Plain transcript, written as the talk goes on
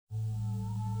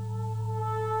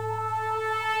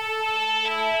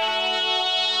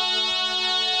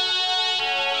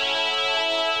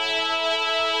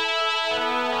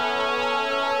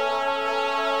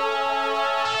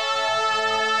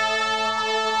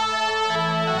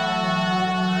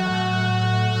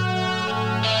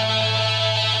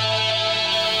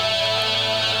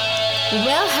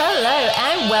Well, hello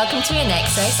and welcome to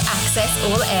InXS Access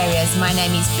All Areas. My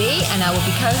name is B and I will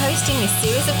be co-hosting this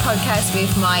series of podcasts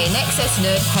with my InXS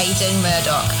nerd Hayden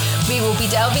Murdoch. We will be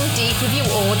delving deep with you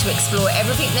all to explore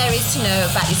everything there is to know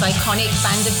about this iconic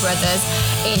band of brothers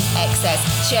in excess,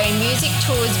 sharing music,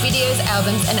 tours, videos,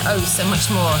 albums and oh so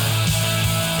much more.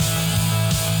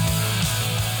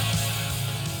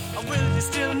 Will you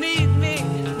still need me?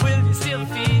 Will you still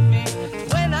feed me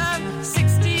when I'm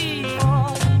 64?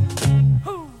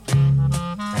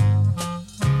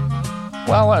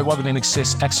 Well, hello, welcome to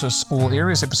InXS Access All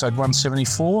Areas, episode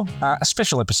 174. A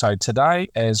special episode today.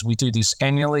 As we do this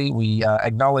annually, we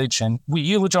acknowledge and we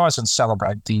eulogise and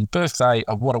celebrate the birthday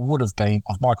of what it would have been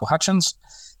of Michael Hutchence.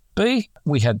 B,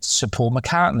 we had Sir Paul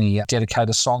McCartney dedicate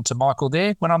a song to Michael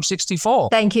there when I'm 64.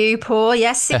 Thank you, Paul.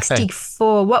 Yes,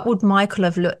 64. What would Michael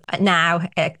have looked at now?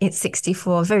 It's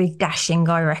 64. Very dashing,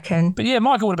 I reckon. But yeah,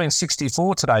 Michael would have been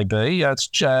 64 today, B. It's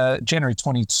January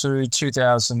 22,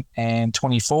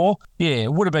 2024. Yeah,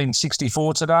 it would have been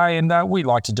 64 today. And we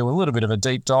like to do a little bit of a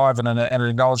deep dive and an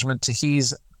acknowledgement to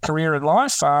his career in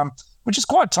life. Which is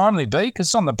quite timely, B, because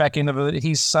it's on the back end of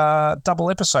his double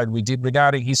episode we did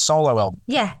regarding his solo album.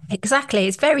 Yeah, exactly.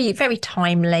 It's very, very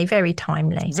timely, very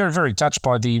timely. Very, very touched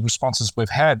by the responses we've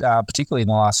had, particularly in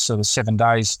the last sort of 7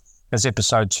 days as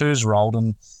episode 2's rolled.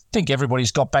 And I think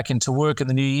everybody's got back into work in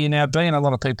the new year now, B, and a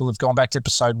lot of people have gone back to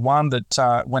episode 1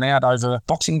 that went out over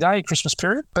Boxing Day, Christmas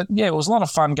period. But yeah, it was a lot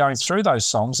of fun going through those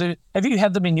songs. Have you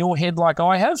had them in your head like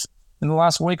I have in the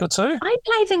last week or two? I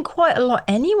play them quite a lot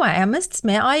anyway, I must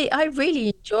admit. I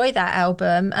really enjoy that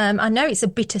album. I know it's a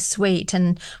bittersweet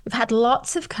and we've had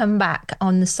lots of comeback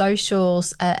on the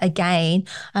socials again.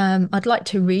 I'd like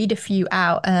to read a few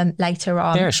out later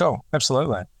on. Yeah, sure.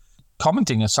 Absolutely.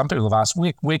 Commenting, as some people have asked,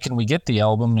 where can we get the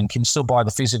album and can you still buy the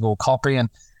physical copy?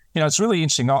 And you know, it's really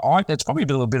interesting. It's probably a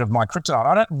little bit of my kryptonite.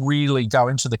 I don't really go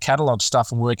into the catalogue stuff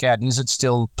and work out, is it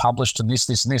still published and this,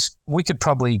 and this. We could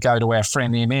probably go to our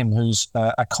friend MM, who's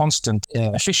a constant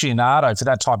aficionado for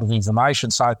that type of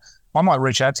information. So I might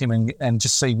reach out to him and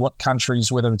just see what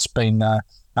countries, whether it's been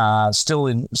still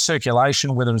in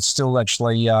circulation, whether it's still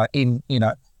actually in,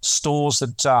 stores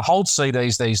that hold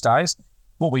CDs these days.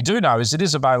 What we do know is it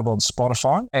is available on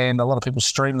Spotify, and a lot of people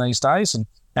stream these days and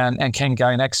can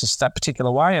gain access that particular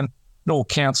way, and it all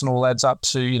counts and all adds up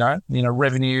to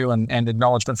revenue and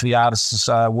acknowledgement for the artist's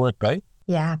work. B.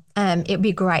 Yeah, it'd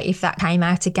be great if that came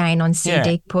out again on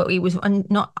CD. Yeah. But it was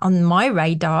not on my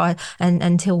radar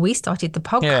until we started the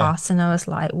podcast, and I was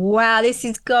like, wow, this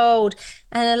is gold.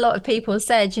 And a lot of people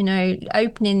said,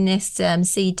 opening this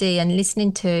CD and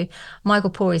listening to Michael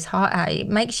pour his heart out, it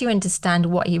makes you understand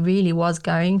what he really was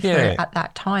going through at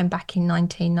that time back in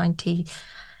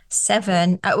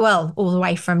 1997. All the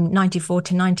way from 94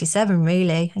 to 97,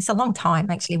 really. It's a long time,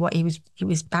 actually, what he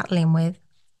was battling with.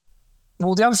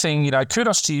 Well, the other thing,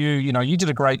 kudos to you. You did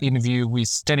a great interview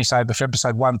with Danny Saber for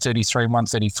episode 133 and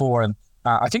 134. And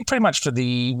I think pretty much for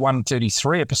the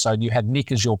 133 episode, you had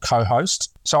Nick as your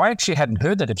co-host. So I actually hadn't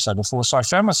heard that episode before. So I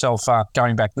found myself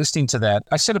going back listening to that.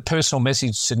 I sent a personal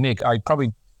message to Nick. I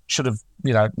probably should have,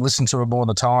 listened to it more of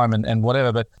the time and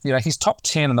whatever. But, his top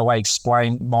 10 and the way he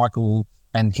explained Michael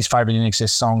and his favourite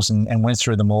InXS songs and went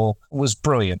through them all was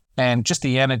brilliant. And just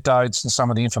the anecdotes and some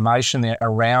of the information there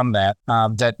around that,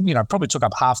 probably took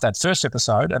up half that first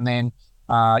episode. And then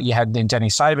you had then Danny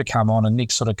Saber come on and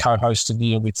Nick sort of co-hosted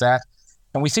you with that.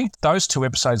 And we think those 2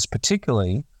 episodes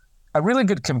particularly are really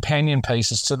good companion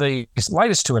pieces to the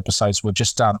latest 2 episodes we've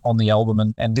just done on the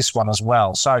album and this one as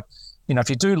well. So, if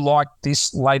you do like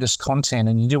this latest content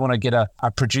and you do want to get a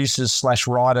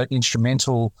producer/writer,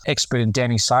 instrumental expert in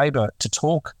Danny Saber to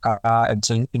talk and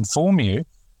to inform you,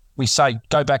 we say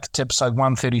go back to episode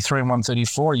 133 and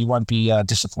 134. You won't be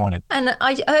disappointed. And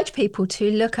I urge people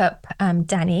to look up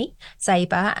Danny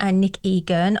Saber and Nick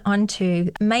Egan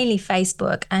onto mainly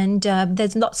Facebook. And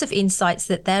there's lots of insights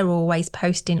that they're always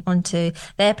posting onto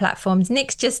their platforms.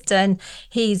 Nick's just done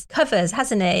his covers,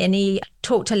 hasn't he? And he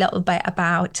talked a little bit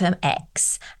about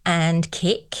X and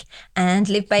Kick and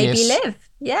Live Baby Live.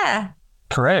 Yeah.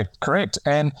 Correct.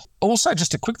 And also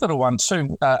just a quick little one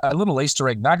too, a little Easter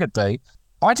egg nugget, B.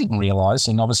 I didn't realise,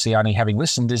 and obviously only having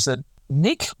listened, is that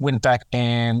Nick went back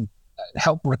and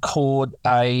helped record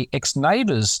a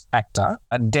ex-Neighbours actor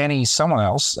and Danny someone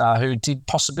else who did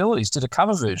Possibilities, did a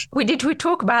cover version. We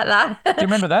talk about that. Do you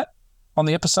remember that on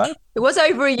the episode? It was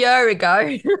over a year ago.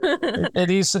 It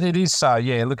is so,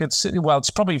 yeah. Look, it's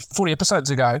probably 40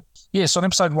 episodes ago. Yes, on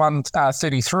episode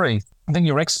 133, I think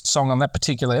your ex song on that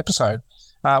particular episode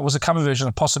was a cover version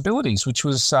of Possibilities, which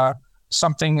was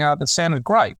something that sounded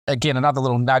great. Again, another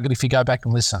little nugget if you go back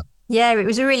and listen. Yeah, it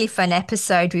was a really fun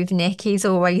episode with Nick. He's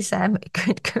always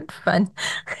good fun.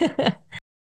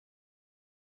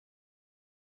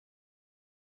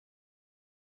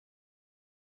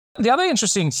 The other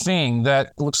interesting thing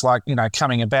that looks like,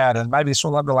 coming about, and maybe this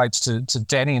all relates to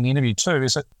Danny in the interview too,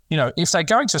 is that, if they're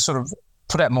going to sort of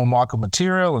put out more Michael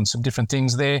material and some different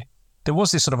things there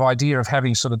was this sort of idea of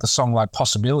having sort of the song like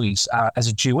Possibilities as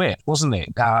a duet, wasn't there?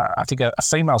 I think a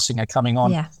female singer coming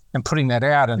on and putting that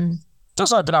out. And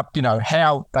does open up,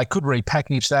 how they could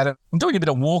repackage that. I'm doing a bit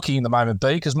of walking in the moment,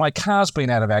 B, because my car's been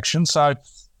out of action. So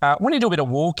when you do a bit of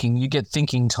walking, you get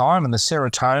thinking time and the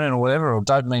serotonin or whatever, or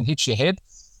dopamine hits your head.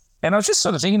 And I was just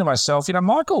sort of thinking to myself,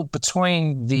 Michael,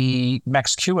 between the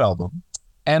Max Q album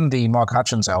and the Michael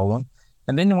Hutchence album,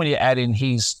 and then when you add in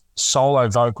his solo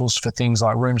vocals for things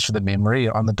like Rooms for the Memory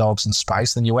on the Dogs in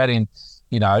Space, then you add in,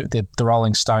 the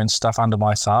Rolling Stones stuff Under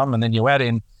My Thumb, and then you add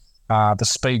in the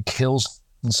Speed Kills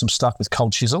and some stuff with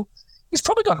Cold Chisel. He's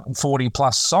probably got 40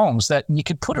 plus songs that you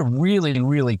could put a really,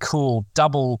 really cool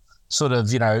double sort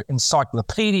of,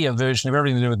 encyclopedia version of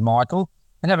everything to do with Michael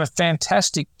and have a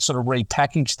fantastic sort of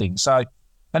repackaged thing. So,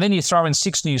 and then you throw in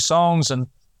 6 new songs, and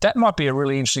that might be a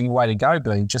really interesting way to go,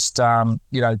 B, just,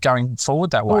 going forward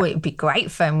that way. Oh, it'd be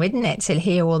great fun, wouldn't it, to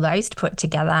hear all those put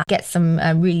together, get some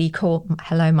really cool,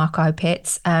 hello, Marco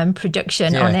Pitts,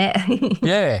 production on it.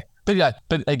 Yeah.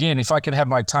 But again, if I could have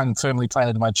my tongue firmly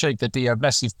planted in my cheek, there'd be a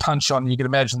massive punch on. You can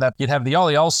imagine that you'd have the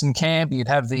Ollie Olsen camp, you'd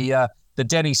have the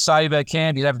Danny Saber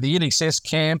camp, you'd have the INXS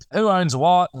camp. Who owns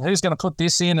what? Who's going to put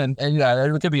this in? And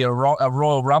it could be a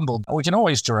Royal Rumble. We can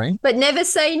always dream. But never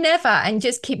say never, and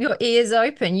just keep your ears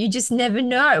open. You just never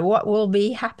know what will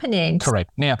be happening.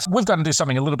 Correct. Now, we've got to do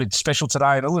something a little bit special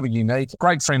today and a little bit unique.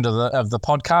 Great friend of the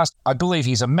podcast. I believe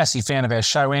he's a massive fan of our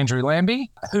show, Andrew Lambie,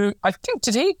 who I think,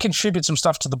 did he contribute some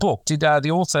stuff to the book? Did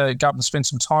the author go up and spend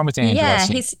some time with Andrew? Yeah,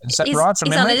 is that right from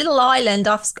he's memory? on a little island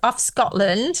off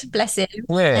Scotland, bless him.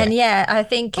 Yeah. And I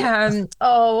think, what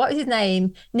was his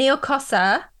name? Neil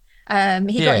Cossa.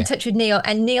 He got in touch with Neil,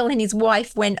 and Neil and his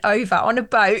wife went over on a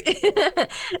boat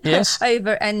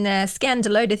over and scanned a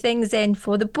load of things in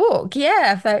for the book.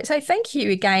 Yeah. So thank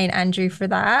you again, Andrew, for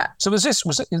that. So was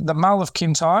it the Mull of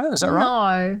Kintyre? Is that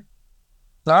right? No,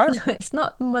 No? it's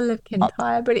not Mull of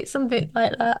Kintyre, but it's something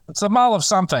like that. It's the Mull of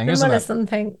something, isn't Mull it? of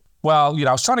something. Well,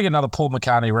 I was trying to get another Paul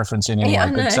McCartney reference in anyway.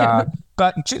 Yeah,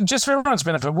 but just for everyone's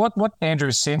benefit, what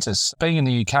Andrew sent us, being in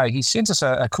the UK, he sent us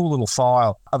a cool little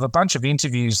file of a bunch of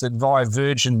interviews that via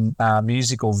Virgin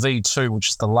Music, or V2, which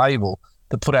is the label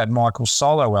that put out Michael's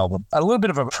solo album. A little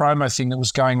bit of a promo thing that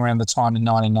was going around the time in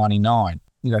 1999.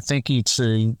 Thank you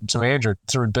to Andrew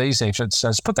through BZ. So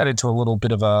let's put that into a little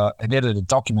bit of an edited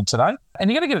document today. And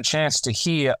you're going to get a chance to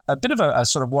hear a bit of a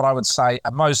sort of what I would say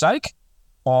a mosaic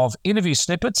of interview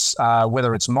snippets,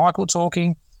 whether it's Michael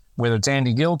talking, whether it's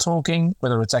Andy Gill talking,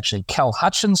 whether it's actually Cal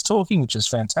Hutchence talking, which is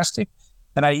fantastic,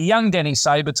 and a young Danny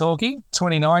Saber talking,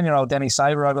 29-year-old Danny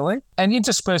Saber, I believe, and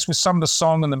interspersed with some of the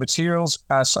song and the materials,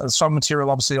 song material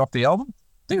obviously off the album.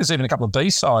 I think there's even a couple of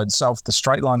B-sides off the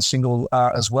Straight Line single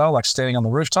as well, like Standing on the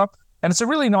Rooftop. And it's a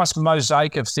really nice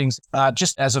mosaic of things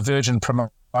just as a Virgin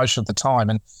promotion at the time.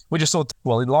 And we just thought,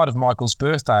 well, in light of Michael's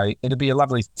birthday, it'd be a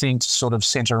lovely thing to sort of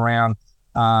centre around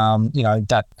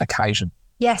that occasion.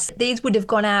 Yes, these would have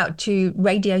gone out to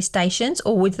radio stations,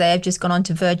 or would they have just gone on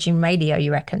to Virgin Radio,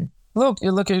 you reckon? Look,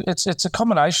 it's a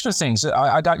combination of things.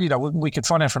 I don't, we could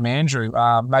find out from Andrew.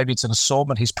 Maybe it's an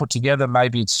assortment he's put together.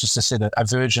 Maybe it's just a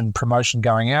Virgin promotion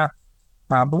going out.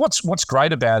 But what's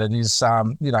great about it is,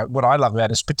 what I love about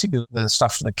it is particularly the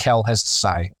stuff that Cal has to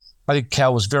say. I think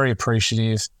Cal was very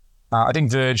appreciative. I think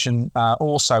Virgin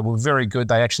also were very good.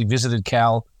 They actually visited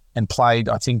Cal and played,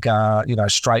 I think,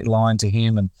 Straight Line to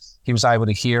him, and he was able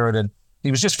to hear it. And he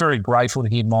was just very grateful to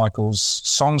hear Michael's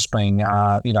songs being,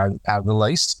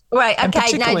 released. Right,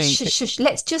 okay, now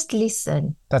let's just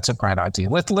listen. That's a great idea.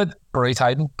 Let breathe,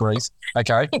 Hayden, breathe.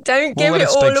 Okay. Don't give it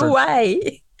all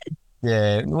away.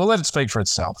 Yeah, we'll let it speak for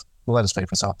itself.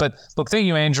 But look, thank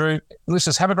you, Andrew.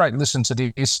 Listeners, have a great listen to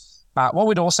this. What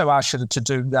we'd also ask you to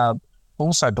do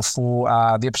also before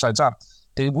the episode's up,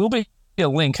 there will be a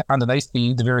link underneath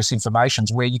the various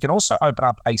informations where you can also open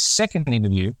up a second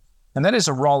interview, and that is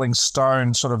a Rolling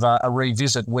Stone sort of a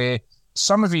revisit where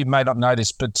some of you may not know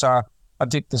this, but I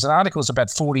think there's an article that's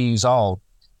about 40 years old,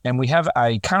 and we have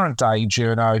a current day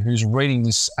journo who's reading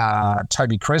this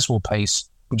Toby Creswell piece,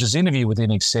 which is an interview with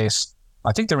INXS.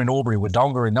 I think they're in Albury,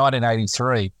 Wodonga in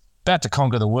 1983, about to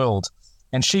conquer the world.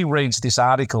 And she reads this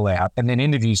article out and then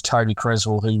interviews Toby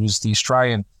Creswell, who was the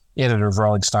Australian editor of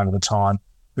Rolling Stone at the time,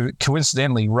 who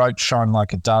coincidentally wrote Shine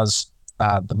Like It Does.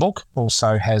 The book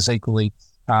also has equally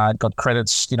got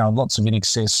credits, lots of In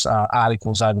Excess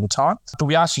articles over the time. But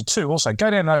we ask you to also go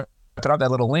down and open up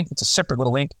that little link. It's a separate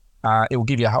little link. It will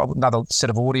give you another set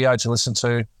of audio to listen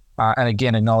to. And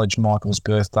again, acknowledge Michael's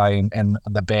birthday and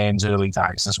the band's early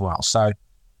days as well. So,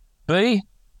 B,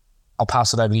 I'll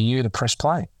pass it over to you to press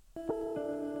play.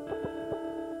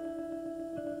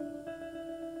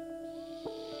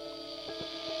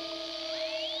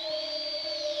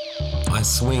 I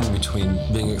swing between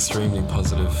being extremely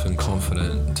positive and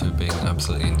confident to being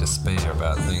absolutely in despair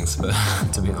about things, but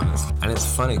to be honest. And it's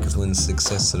funny because when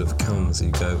success sort of comes,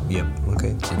 you go, yep,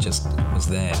 okay, it just was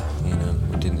there,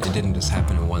 It didn't just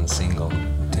happen in one single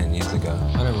 10 years ago.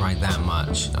 I don't write that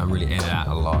much. I really edit out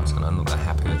a lot, and I'm not that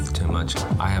happy with too much.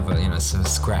 I have a sort of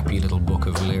scrappy little book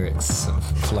of lyrics sort of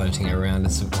floating around.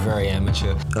 It's very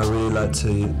amateur. I really like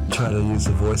to try to use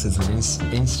the voice as an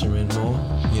instrument more,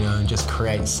 and just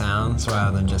create sounds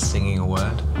rather than just singing a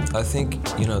word. I think,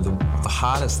 the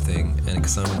hardest thing, and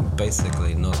because I'm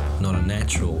basically not a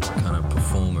natural kind of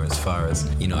performer as far as,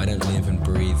 I don't live and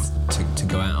breathe to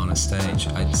go out on a stage.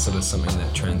 It's sort of something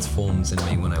that transforms in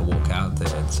me when I walk out there.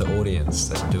 It's the audience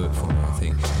that do it for me, I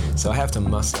think. So I have to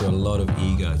muster a lot of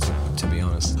ego, to be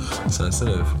honest. So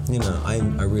sort of, I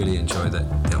really enjoy the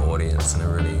audience, and I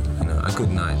really, a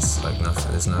good night's like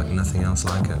nothing. There's nothing else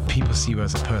like it. People see you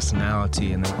as a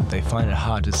personality, and they find it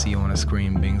hard to see you on a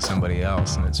screen being somebody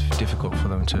else, and it's difficult for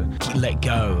them to let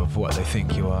go of what they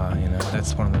think you are.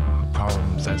 That's one of the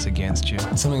problems that's against you.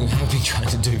 Something I've been trying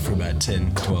to do for about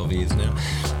 10, 12 years now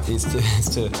is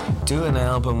to do an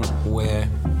album where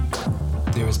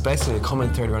there is basically a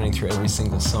common thread running through every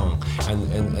single song,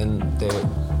 and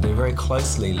they're very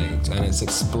closely linked, and it's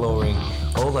exploring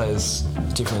all those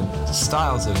different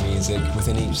styles of music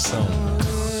within each song.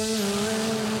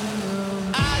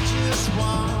 I just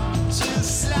want to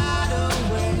slide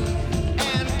away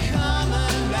and come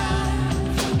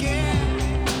alive again.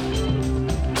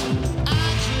 I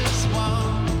just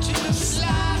want to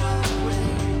slide away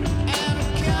and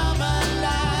come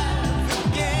alive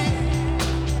again.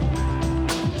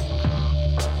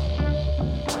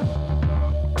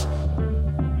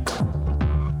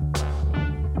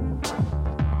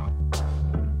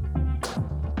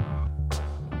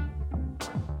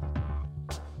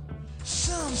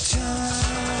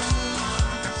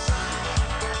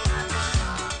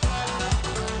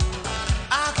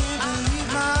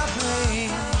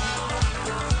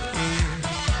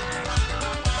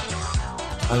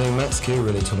 I think Max Q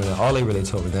really taught me that. Ollie really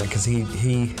taught me that because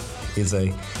he is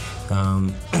a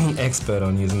expert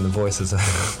on using the voice as a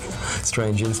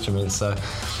strange instrument. So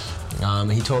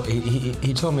he taught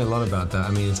me a lot about that.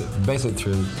 I mean, it's basically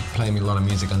through playing me a lot of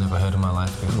music I never heard in my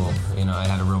life before. I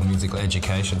had a real musical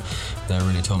education that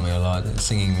really taught me a lot.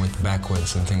 Singing with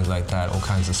backwards and things like that, all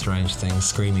kinds of strange things,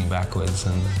 screaming backwards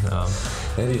and. How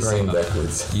do you sing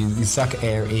backwards? You suck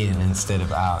air in instead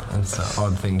of out. It's an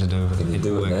odd thing to do. But Can you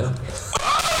do it now?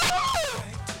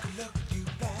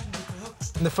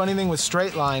 And the funny thing with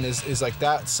Straight Line is like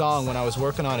that song, when I was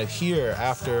working on it here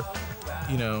after,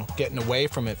 getting away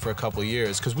from it for a couple of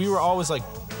years, because we were always like,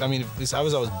 I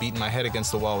was always beating my head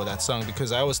against the wall with that song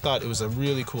because I always thought it was a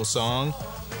really cool song,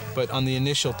 but on the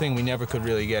initial thing we never could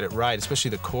really get it right,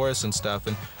 especially the chorus and stuff,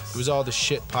 and it was all the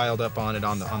shit piled up on it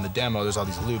on the demo. There's all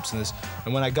these loops and this,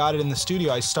 and when I got it in the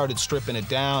studio I started stripping it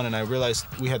down, and I realized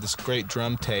we had this great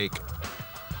drum take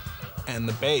and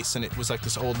the bass, and it was like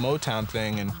this old Motown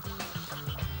thing, and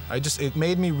it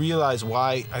made me realize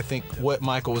why I think what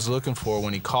Michael was looking for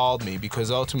when he called me, because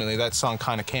ultimately that song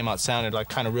kind of came out, sounded like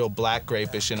kind of real black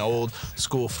grape-ish and old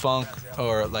school funk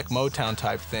or like Motown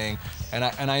type thing. And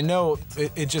I know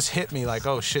it just hit me like,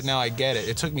 oh shit, now I get it.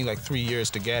 It took me like 3 years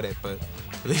to get it, but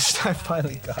at least I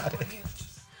finally got it.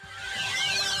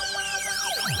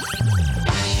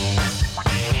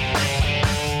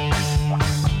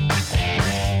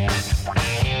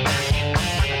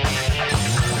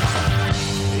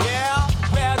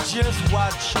 Just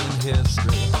watching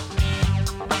history.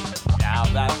 Now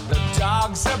that the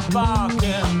dogs are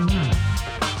barking,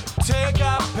 take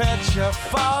a picture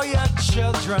for your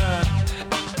children.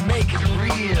 Make it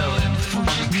real in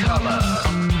Fuji color.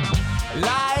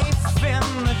 Life in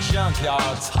the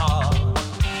junkyard's hard.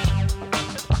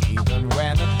 Even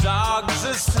when the dogs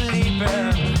are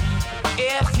sleeping,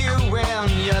 if you win,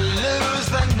 you lose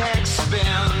the next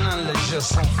spin. Les jeux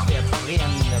sont faits,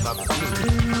 rien ne va plus.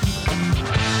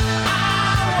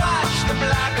 Watch the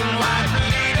black and white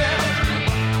bleeding.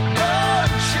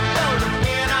 Don't you know the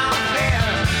pain I'm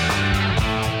playing?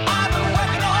 I've been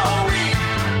working all week.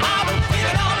 I've been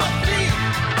feeling on my feet.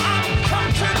 I've come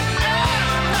to the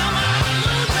end. Come on,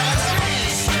 lose that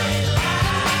street.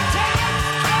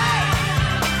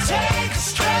 Take a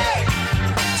straight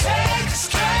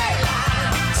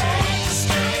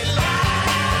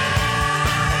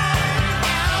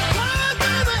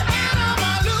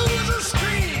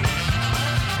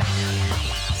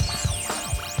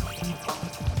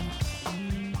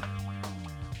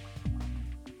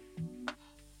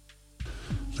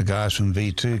the guys from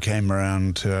V2 came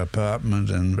around to our apartment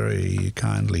and very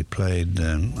kindly played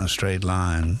A Straight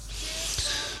Line.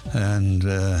 And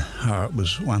it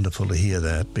was wonderful to hear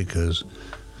that, because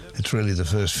it's really the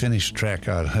first finished track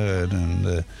I'd heard,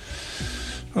 and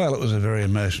well, it was a very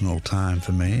emotional time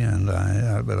for me, and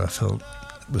but I felt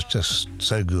it was just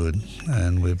so good.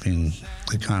 And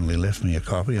they kindly left me a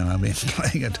copy, and I've been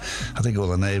playing it. I think all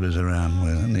the neighbours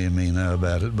around near me know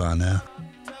about it by now.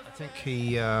 I think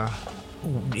he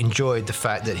enjoyed the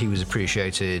fact that he was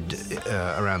appreciated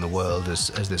around the world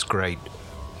as this great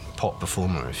pop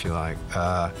performer, if you like.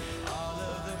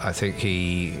 I think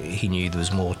he knew there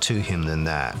was more to him than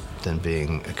that, than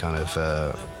being a kind of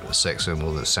a sex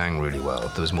symbol that sang really well.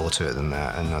 There was more to it than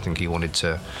that, and I think he wanted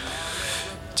to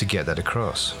get that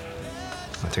across.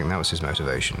 I think that was his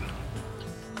motivation.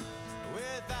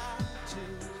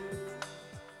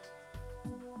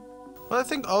 Well, I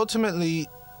think ultimately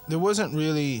there wasn't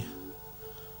really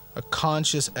a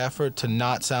conscious effort to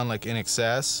not sound like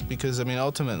INXS, because I mean,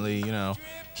 ultimately, you know,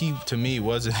 he to me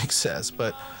was INXS,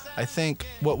 but I think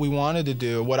what we wanted to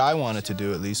do, what I wanted to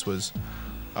do at least, was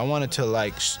I wanted to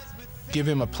like give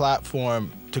him a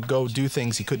platform to go do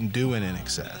things he couldn't do in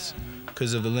INXS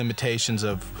because of the limitations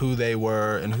of who they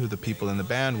were and who the people in the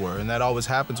band were. And that always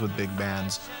happens with big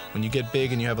bands. When you get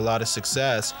big and you have a lot of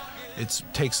success, it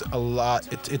takes a lot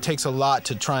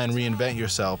to try and reinvent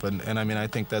yourself, and I mean, I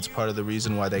think that's part of the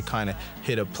reason why they kind of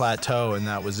hit a plateau and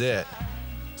that was it.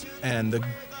 And the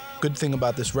good thing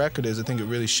about this record is I think it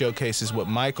really showcases what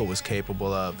Michael was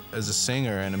capable of as a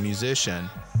singer and a musician.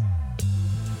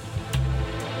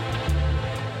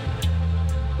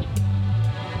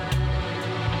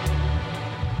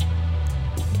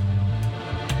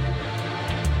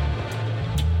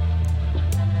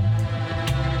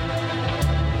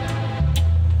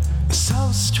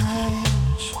 So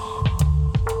strange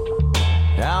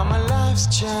how my life's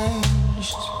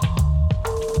changed.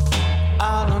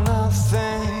 I know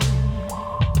nothing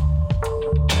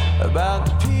about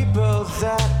the people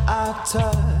that I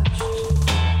touched.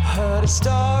 Heard a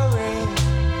story,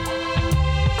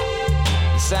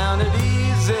 it sounded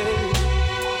easy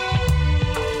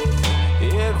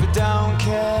if you don't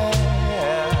care.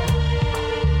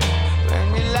 When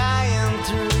you're lying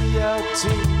through your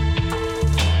teeth,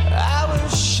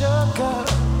 shook up,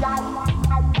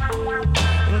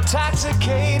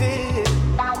 intoxicated,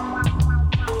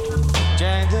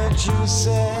 drank the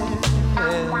juices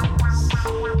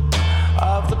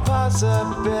of the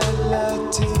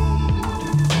possibility.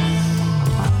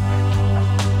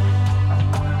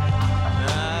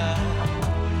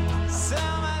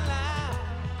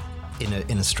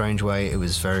 In a strange way, it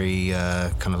was very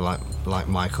kind of like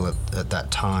Michael at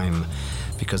that time,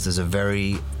 because there's a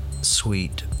very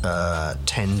sweet,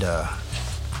 tender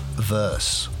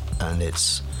verse, and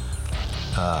it's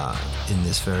in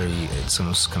this it's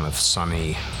almost kind of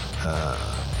sunny,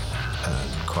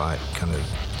 quite kind of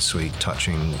sweet,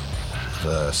 touching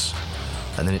verse,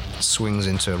 and then it swings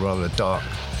into a rather dark,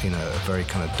 a very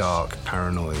kind of dark,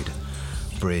 paranoid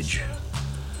bridge,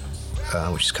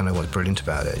 which is kind of what's brilliant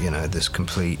about it. This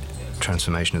complete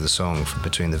transformation of the song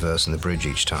between the verse and the bridge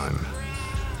each time.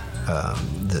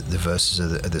 The verses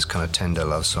are this kind of tender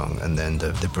love song, and then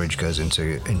the bridge goes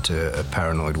into a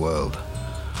paranoid world.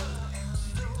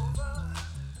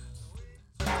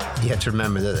 You have to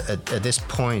remember that at this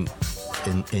point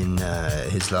in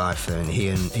his life, and he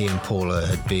and Paula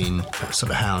had been sort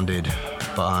of hounded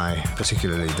by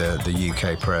particularly the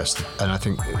UK press, and I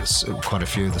think quite a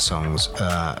few of the songs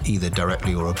either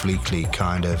directly or obliquely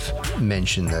kind of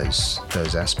mention those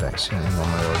aspects in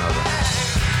one way or another.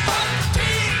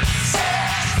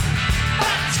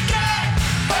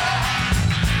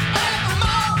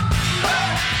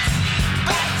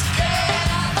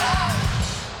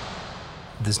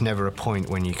 There's never a point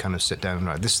when you kind of sit down and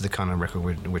write, this is the kind of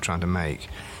record we're trying to make.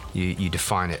 You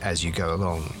define it as you go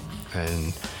along,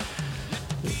 and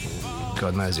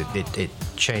God knows it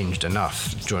changed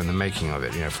enough during the making of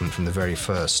it. From the very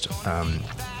first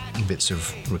bits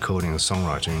of recording and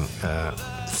songwriting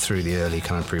through the early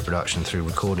kind of pre-production, through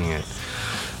recording it,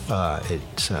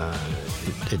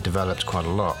 it developed quite a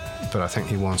lot. But I think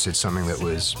he wanted something that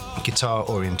was guitar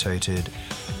orientated,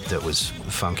 that was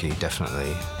funky,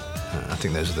 definitely. I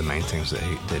think those are the main things that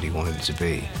he wanted it to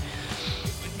be,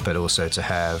 but also to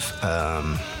have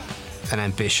an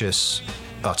ambitious,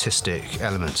 artistic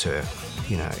element to it.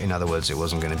 In other words, it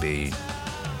wasn't going to be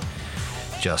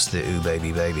just the ooh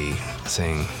baby baby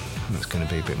thing. It's going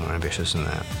to be a bit more ambitious than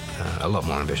that, a lot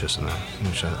more ambitious than that.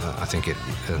 Which I think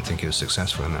he was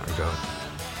successful in that regard.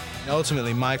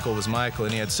 Ultimately, Michael was Michael,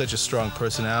 and he had such a strong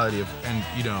personality, and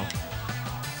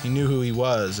knew who he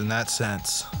was in that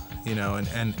sense, you know,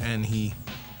 and he,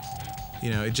 you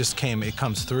know, it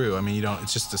comes through. I mean,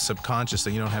 it's just a subconscious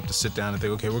thing. You don't have to sit down and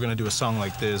think, okay, we're gonna do a song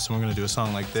like this, and we're gonna do a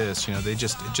song like this. You know, it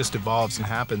just evolves and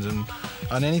happens. And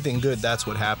on anything good, that's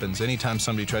what happens. Anytime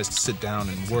somebody tries to sit down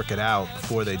and work it out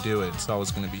before they do it, it's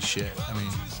always gonna be shit. I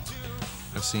mean,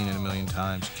 I've seen it a million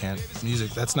times.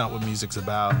 That's not what music's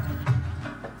about.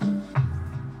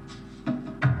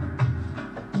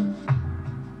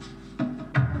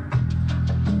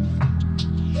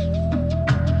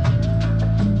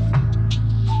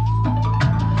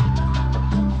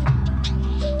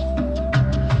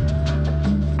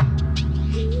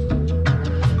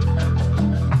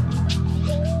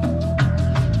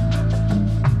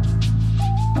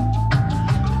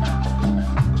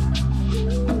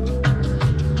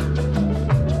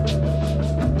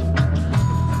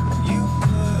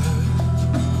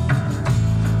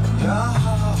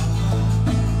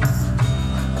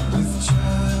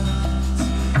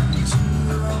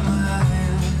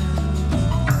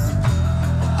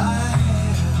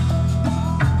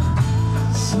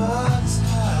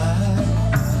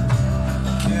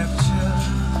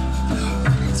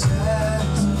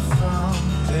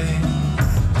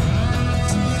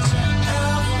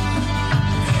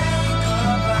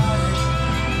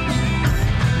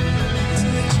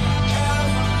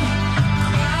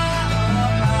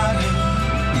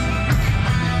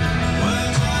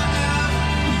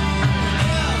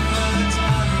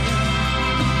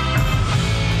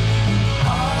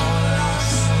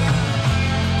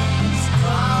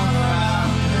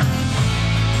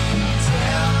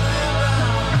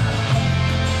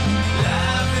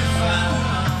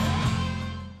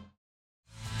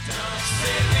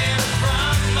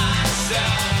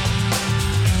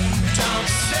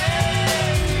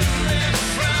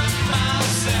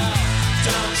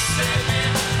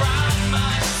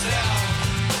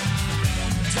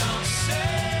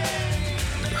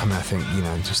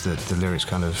 Just the lyrics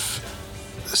kind of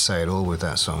say it all with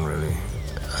that song, really.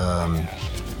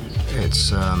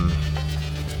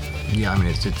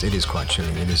 It is quite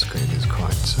chilling. It is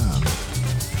quite.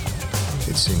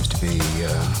 It seems to be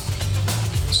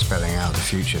spelling out the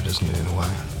future, doesn't it, in a way?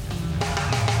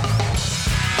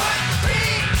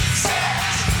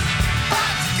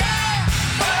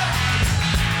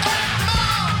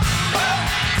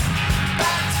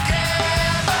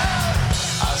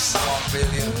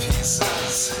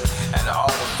 And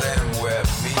all of them were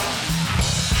me.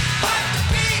 Like the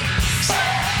pieces,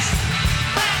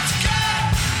 back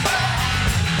together.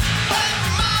 Like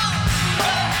them all,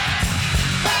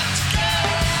 back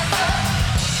together.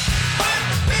 Like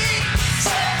the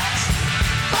pieces,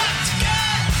 back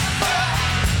together.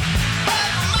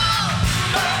 Like them all,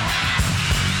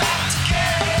 back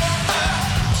together.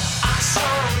 I saw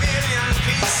a million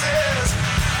pieces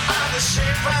of the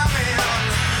shape I'm in.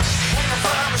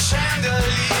 From a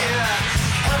chandelier,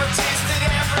 have tasted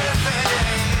everything.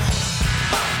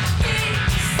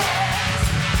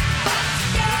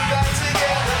 Back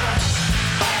together,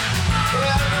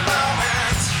 every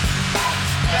moment.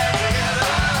 Back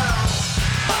together,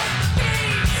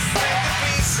 take the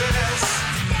pieces.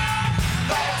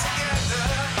 Back together,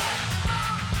 every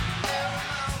moment.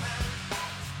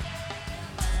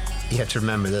 You have to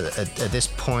remember that at this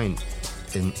point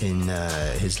in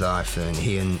his life, and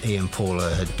he and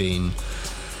Paula had been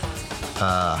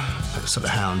sort of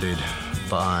hounded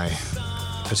by,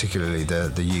 particularly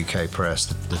the UK press,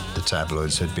 the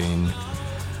tabloids had been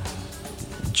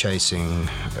chasing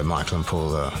Michael and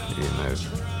Paula, you know,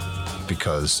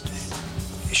 because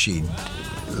she'd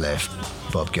left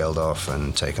Bob Geldof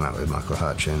and taken up with Michael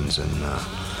Hutchence, and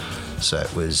so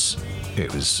it was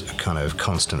kind of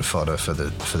constant fodder for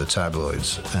the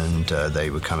tabloids, and they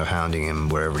were kind of hounding him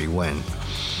wherever he went.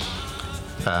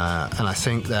 And I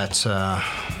think that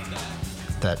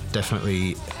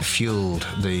definitely fueled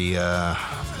the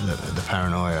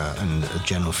paranoia and the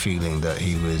general feeling that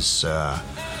he was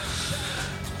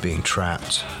being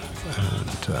trapped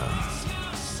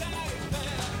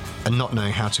and not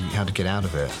knowing how to get out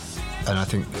of it. And I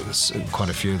think quite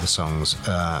a few of the songs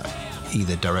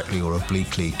either directly or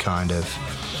obliquely kind of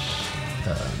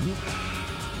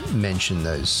mention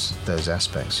those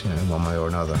aspects, you know, one way or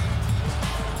another.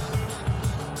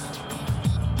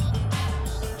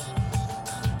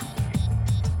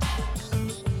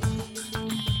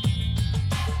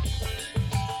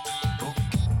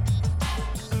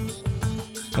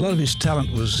 A lot of his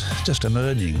talent was just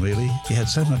emerging, really. He had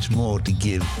so much more to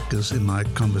give, because in my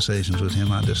conversations with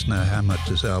him, I just know how much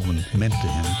this album meant to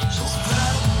him.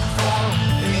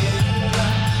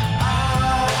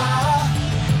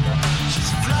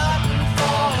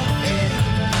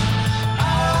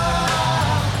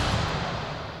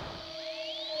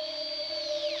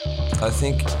 I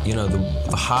think,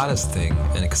 the hardest thing,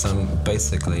 and because I'm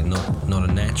basically not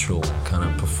a natural kind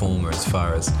of performer as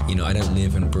far as, I don't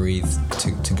live and breathe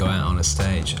to go out on a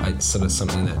stage. It's sort of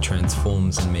something that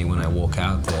transforms in me when I walk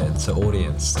out there. It's the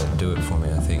audience that do it for me,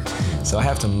 I think. So I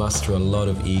have to muster a lot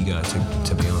of ego,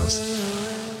 to be honest.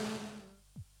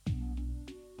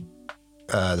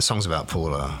 The song's about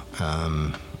Paula,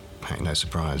 no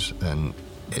surprise, and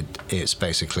it's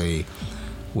basically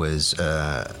was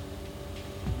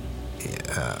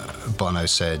Bono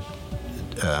said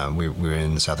we were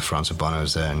in the south of France and Bono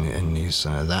was there, and he's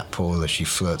that Paula, she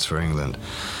flirts for England,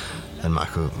 and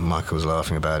Michael was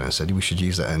laughing about it and said we should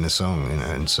use that in the song,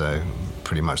 and so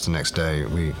pretty much the next day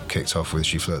we kicked off with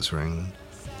She Flirts for England.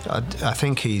 I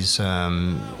think he's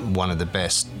one of the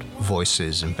best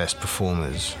voices and best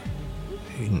performers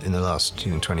in the last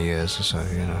 20 years or so.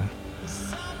 I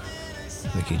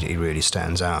think he really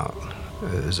stands out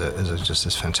as just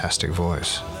this fantastic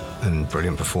voice and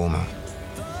brilliant performer.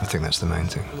 I think that's the main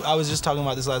thing. I was just talking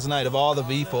about this last night. Of all the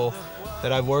people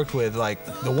that I've worked with, like,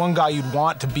 the one guy you'd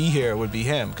want to be here would be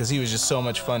him, because he was just so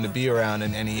much fun to be around,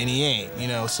 and he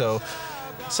ain't, So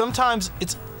sometimes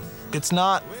it's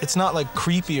not like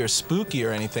creepy or spooky or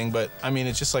anything, but I mean,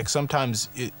 it's just like sometimes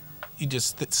you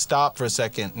just stop for a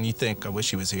second and you think, I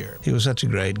wish he was here. He was such a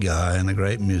great guy and a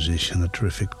great musician, a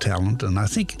terrific talent, and I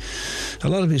think a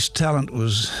lot of his talent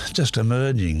was just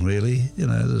emerging, really. It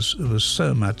was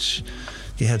so much,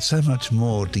 he had so much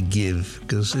more to give,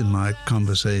 because in my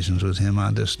conversations with him,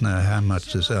 I just know how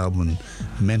much this album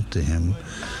meant to him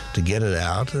to get it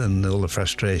out, and all the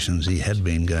frustrations he had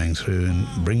been going through and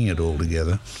bringing it all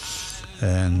together.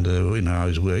 And, he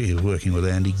was working with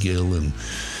Andy Gill and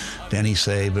Danny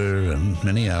Saber and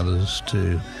many others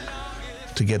to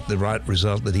get the right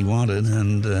result that he wanted,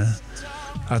 and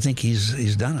I think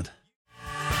he's done it.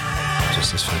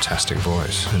 Just this fantastic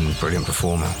voice and brilliant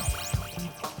performer.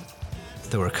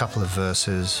 There were a couple of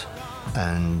verses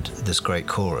and this great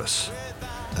chorus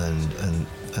and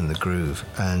the groove,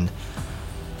 and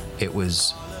it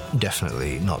was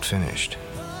definitely not finished.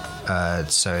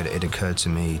 So it occurred to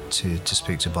me to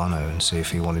speak to Bono and see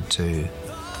if he wanted to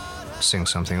sing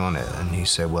something on it, and he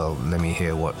said, well, let me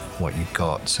hear what you've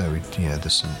got. So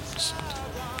there's some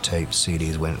tapes,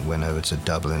 CDs, went over to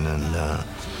Dublin, and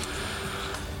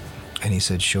he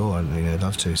said sure, I'd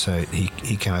love to. So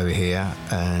he came over here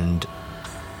and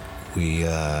we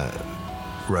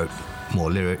wrote more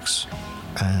lyrics,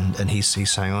 and he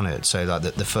sang on it. So like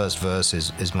the first verse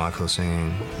is Michael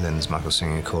singing, and then there's Michael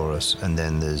singing a chorus, and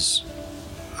then there's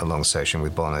a long section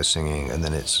with Bono singing, and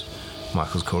then it's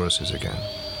Michael's choruses again.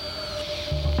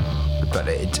 But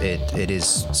it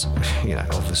is,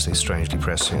 obviously strangely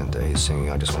prescient that he's singing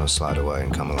I Just Want to Slide Away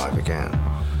and Come Alive Again.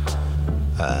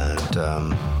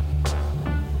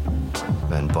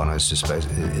 And Bono's just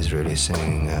is really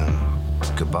singing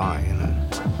goodbye,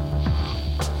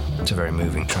 It's a very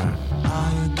moving track.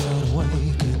 Are you gonna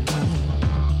wake again?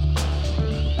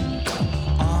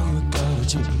 Are you gonna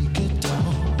take it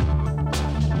down?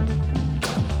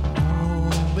 Oh,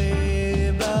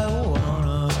 babe, I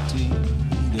wanna take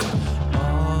it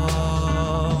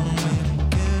all,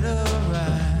 make it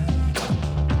alright.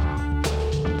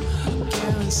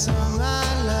 Give me some I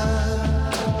love.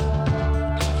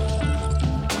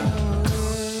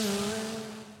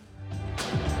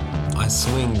 I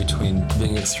swing between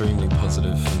being extremely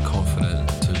positive and confident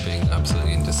to being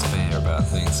absolutely in despair about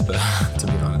things, but to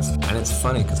be honest. And it's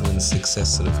funny because when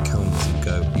success sort of comes, you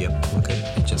go, yep, okay,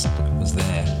 it just was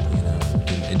there,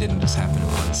 It didn't just happen in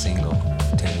one single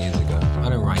 10 years ago. I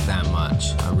don't write that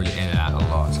much. I really edit out a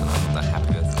lot, and I'm not that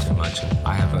happy with it too much. And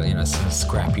I have a, sort of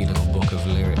scrappy little book of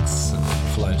lyrics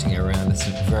floating around. It's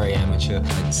very amateur.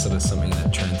 It's sort of something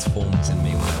that transforms in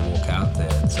me when I walk out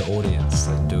there. It's the audience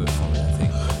that do it for me, I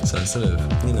think. So sort of,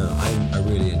 I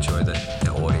really enjoy the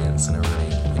audience, and I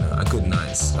really, a good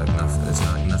night's like nothing. There's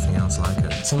nothing else like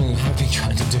it. Something I've been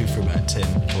trying to do for about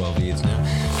 10, 12 years now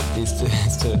is to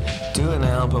do an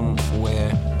album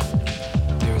where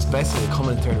there is basically a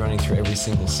common thread running through every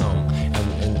single song,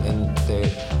 and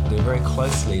they're very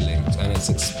closely linked, and it's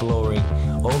exploring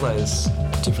all those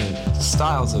different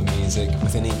styles of music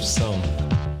within each song.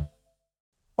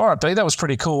 All right, B, that was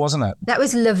pretty cool, wasn't it? That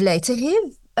was lovely to hear.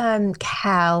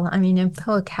 Cal,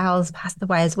 poor Cal's passed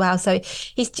away as well, so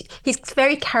he's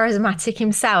very charismatic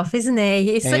himself, isn't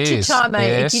he? He's such a charmer.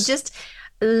 Yes. You just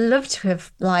love to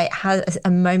have had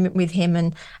a moment with him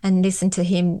and listen to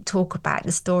him talk about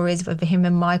the stories of him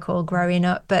and Michael growing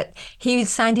up. But he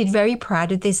sounded very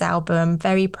proud of this album,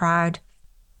 very proud.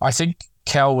 I think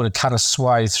Cal would have cut a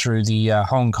sway through the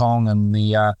Hong Kong and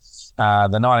the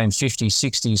 1950s,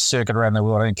 60s circuit around the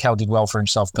world. I think Cal did well for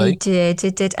himself, Pete. He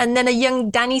did. And then a young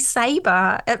Danny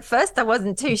Saber. At first, I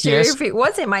wasn't too sure if it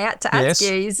was him. I had to ask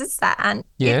you, is this that?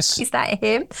 Yes. Is that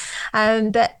him?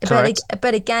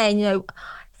 But again,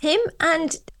 him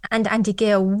and Andy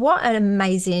Gill, what an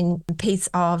amazing piece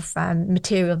of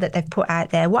material that they've put out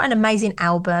there. What an amazing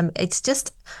album. It's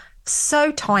just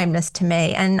so timeless to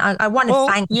me. And I want to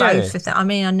thank both of them. I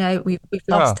mean, I know we've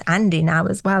lost Andy now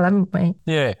as well, haven't we?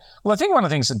 Yeah. Well, I think one of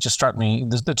the things that just struck me,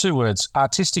 the two words,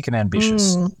 artistic and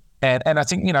ambitious. And I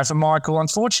think, for Michael,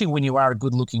 unfortunately, when you are a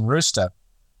good-looking rooster,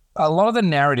 a lot of the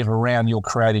narrative around your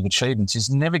creative achievements is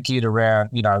never geared around,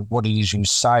 what it is you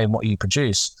say and what you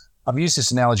produce. I've used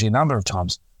this analogy a number of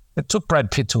times. It took Brad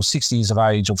Pitt till 60 years of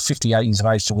age or 58 years of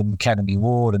age to win the Academy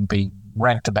Award and be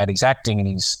ranked about his acting and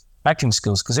his acting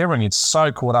skills, because everyone gets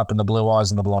so caught up in the blue eyes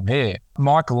and the blonde hair.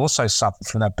 Michael also suffered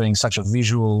from that, being such a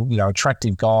visual,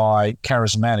 attractive guy,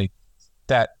 charismatic,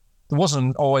 that there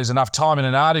wasn't always enough time in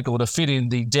an article to fit in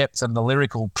the depth and the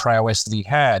lyrical prowess that he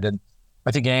had. And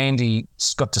I think Andy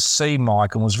got to see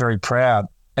Michael and was very proud.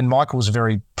 And Michael was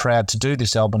very proud to do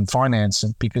this album, finance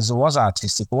it, because it was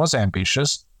artistic, it was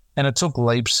ambitious, and it took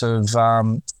leaps of,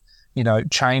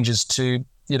 changes to,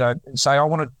 say, I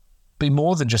want to be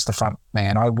more than just the front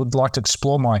man. I would like to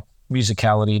explore my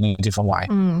musicality in a different way.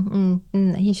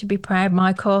 He should be proud,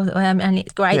 Michael. And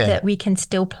it's great that we can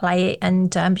still play it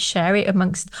and share it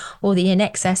amongst all the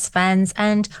INXS fans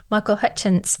and Michael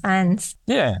Hutchence fans.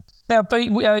 Yeah. Now,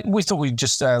 we thought we'd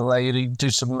just do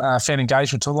some fan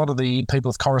engagement to a lot of the people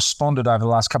who've corresponded over the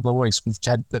last couple of weeks. We've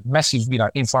had a massive,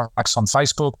 influx on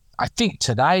Facebook. I think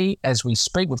today, as we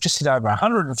speak, we've just hit over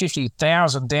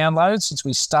 150,000 downloads since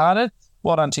we started.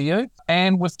 Well done to you.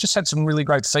 And we've just had some really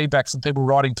great feedback from people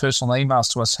writing personal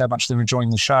emails to us how much they're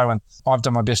enjoying the show. And I've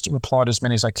done my best to reply to as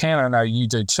many as I can. I know you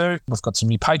do too. We've got some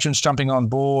new patrons jumping on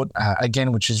board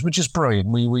again, which is brilliant.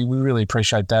 We really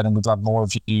appreciate that, and we'd love more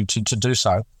of you to do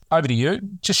so. Over to you.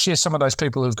 Just share some of those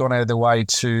people who've gone out of their way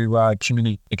to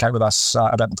communicate with us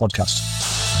about the podcast.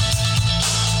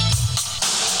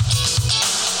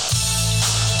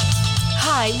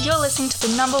 Hi, you're listening to the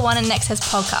 #1 INXS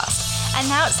podcast. And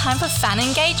now it's time for fan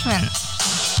engagement.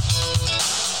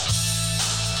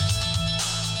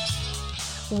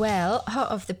 Well,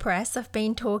 hot off the press, I've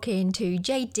been talking to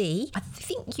JD. I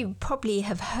think you probably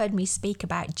have heard me speak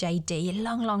about JD a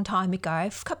long time ago.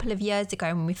 A couple of years ago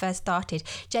when we first started,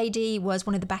 JD was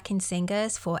one of the backing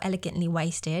singers for Elegantly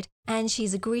Wasted, and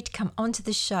she's agreed to come onto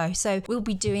the show. So we'll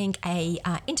be doing a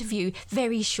interview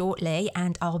very shortly,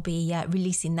 and I'll be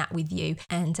releasing that with you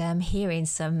and hearing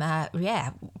some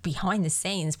behind the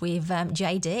scenes with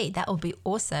JD. That will be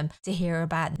awesome to hear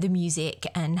about the music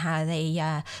and how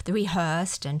they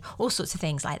rehearsed and all sorts of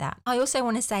things like that. I also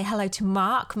want to say hello to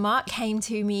Mark. Mark came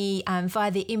to me via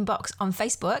the inbox on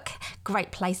Facebook.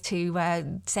 Great place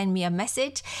to send me a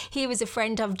message. He was a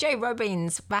friend of Joe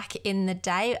Robbins back in the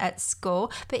day at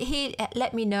school, but he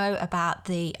let me know about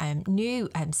the new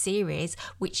series,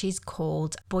 which is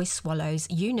called Boy Swallows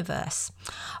Universe.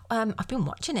 I've been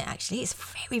watching it actually. It's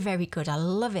very, very good. I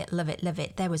love it.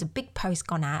 There was a big post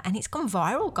gone out and it's gone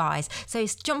viral, guys. So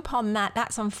jump on that.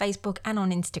 That's on Facebook and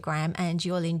on Instagram, and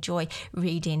you'll enjoy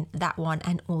reading that one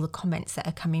and all the comments that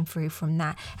are coming through from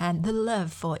that. The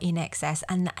love for INXS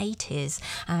and the 80s.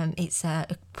 It's a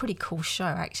pretty cool show,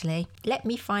 actually. Let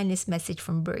me find this message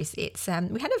from Bruce. It's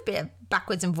we had a bit of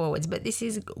backwards and forwards, but this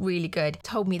is really good.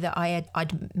 Told me that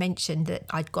I'd mentioned that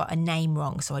I'd got a name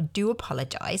wrong, so I do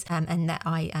apologise, and that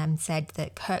I said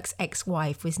that Kirk's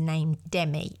ex-wife was named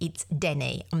Demi. It's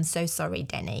Denny. I'm so sorry,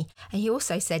 Denny. And he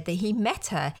also said that he met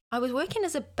her. I was working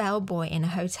as a bellboy in a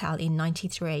hotel in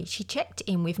 93. She checked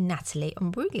in with Natalie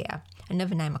Imbruglia,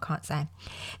 another name I can't say.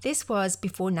 This was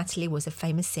before Natalie was a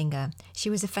famous singer. She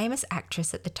was a famous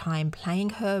actress at the time,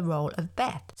 playing her role of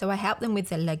Beth. So I helped them with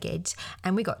their luggage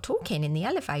and we got talking in the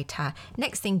elevator.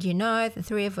 Next thing you know, the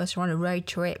three of us were on a road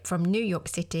trip from New York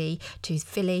City to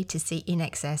Philly to see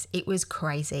INXS. It was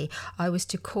crazy. I was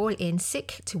to call in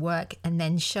sick to work and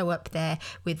then show up there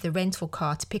with the rental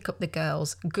car to pick up the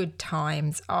girls. Good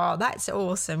times. Oh, that's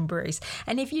awesome, Bruce.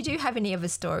 And if you do have any other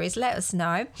stories, let us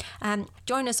know.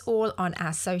 Join us all on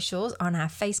our socials, on our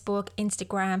Facebook,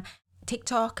 Instagram,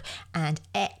 TikTok and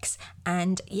X.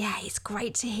 And yeah, it's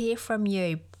great to hear from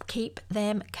you. Keep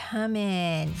them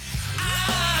coming.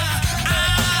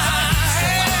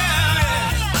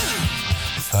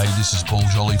 Hey, this is Paul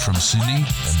Jolly from Sydney,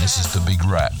 and this is The Big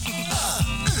Rat.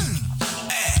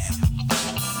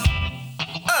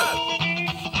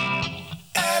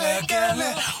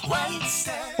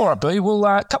 All right, B. Well,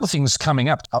 a couple of things coming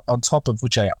up on top of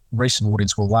which our recent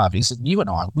audience will love is that you and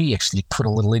I, we actually put a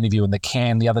little interview in the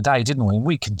can the other day, didn't we? And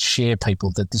we can share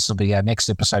people that this will be our next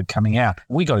episode coming out.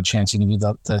 We got a chance to interview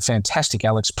the fantastic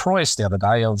Alex Proyas the other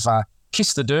day of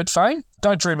Kiss the Dirt fame,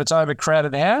 Don't Dream It's Over,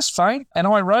 Crowded House fame, and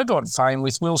I, Robot fame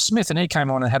with Will Smith, and he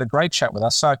came on and had a great chat with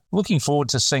us. So looking forward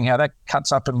to seeing how that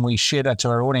cuts up and we share that to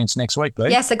our audience next week, B.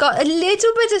 Yes, I got a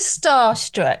little bit of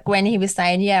starstruck when he was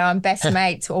saying, yeah, I'm best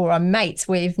mates or I'm mates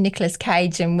with Nicolas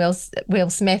Cage and Will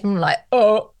Smith. I'm like,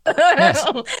 oh. Yes.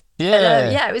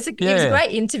 Yeah. It was a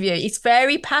great interview. It's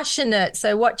very passionate,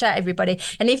 so watch out, everybody.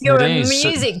 And if you're a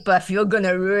music buff, you're going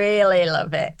to really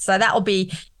love it. So that'll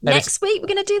be next week. We're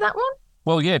going to do that one.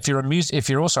 Well, yeah. If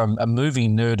you're also a movie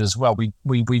nerd as well, we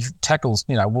tackle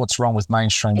what's wrong with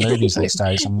mainstream movies these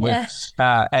days, and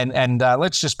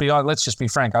let's just be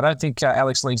frank. I don't think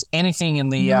Alex leaves anything in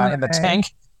the tank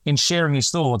in sharing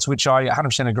his thoughts, which I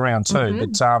 100% agree on too.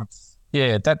 Mm-hmm.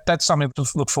 But that's something to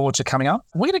look forward to coming up.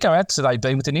 We're going to go out today,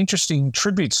 B, with an interesting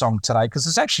tribute song today, because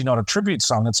it's actually not a tribute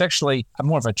song. It's actually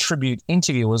more of a tribute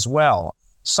interview as well.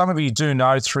 Some of you do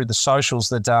know through the socials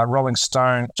that Rolling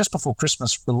Stone, just before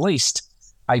Christmas, released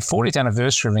a 40th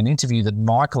anniversary of an interview that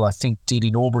Michael, I think, did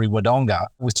in Albury, Wodonga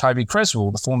with Toby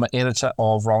Creswell, the former editor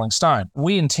of Rolling Stone.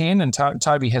 We intend, and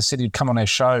Toby has said he'd come on our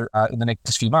show in the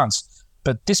next few months,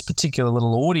 but this particular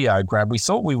little audio grab, we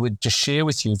thought we would just share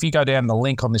with you. If you go down the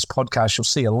link on this podcast, you'll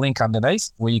see a link underneath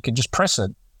where you can just press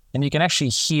it and you can actually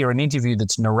hear an interview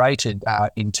that's narrated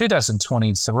in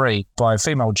 2023 by a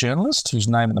female journalist whose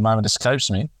name at the moment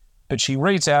escapes me, but she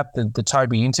reads out the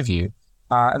Toby interview.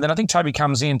 And then I think Toby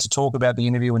comes in to talk about the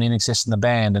interview and INXS and the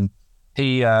band. And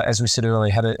he, as we said earlier,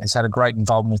 has had a great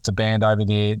involvement with the band over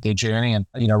their journey and,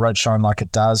 wrote Shine Like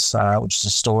It Does, which is a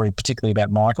story particularly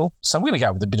about Michael. So we're going to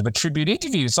go with a bit of a tribute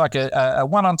interview. It's like a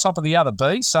one on top of the other,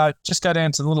 B. So just go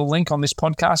down to the little link on this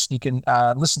podcast. You can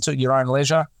listen to it at your own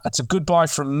leisure. It's a goodbye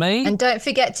from me. And don't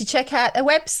forget to check out the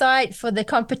website for the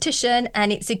competition.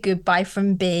 And it's a goodbye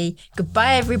from B.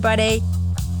 Goodbye, everybody.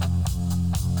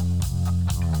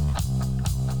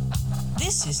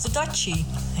 This is the Dutchie,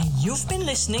 and you've been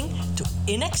listening to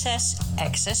INXS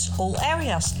Access All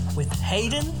Areas with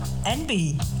Hayden and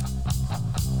B.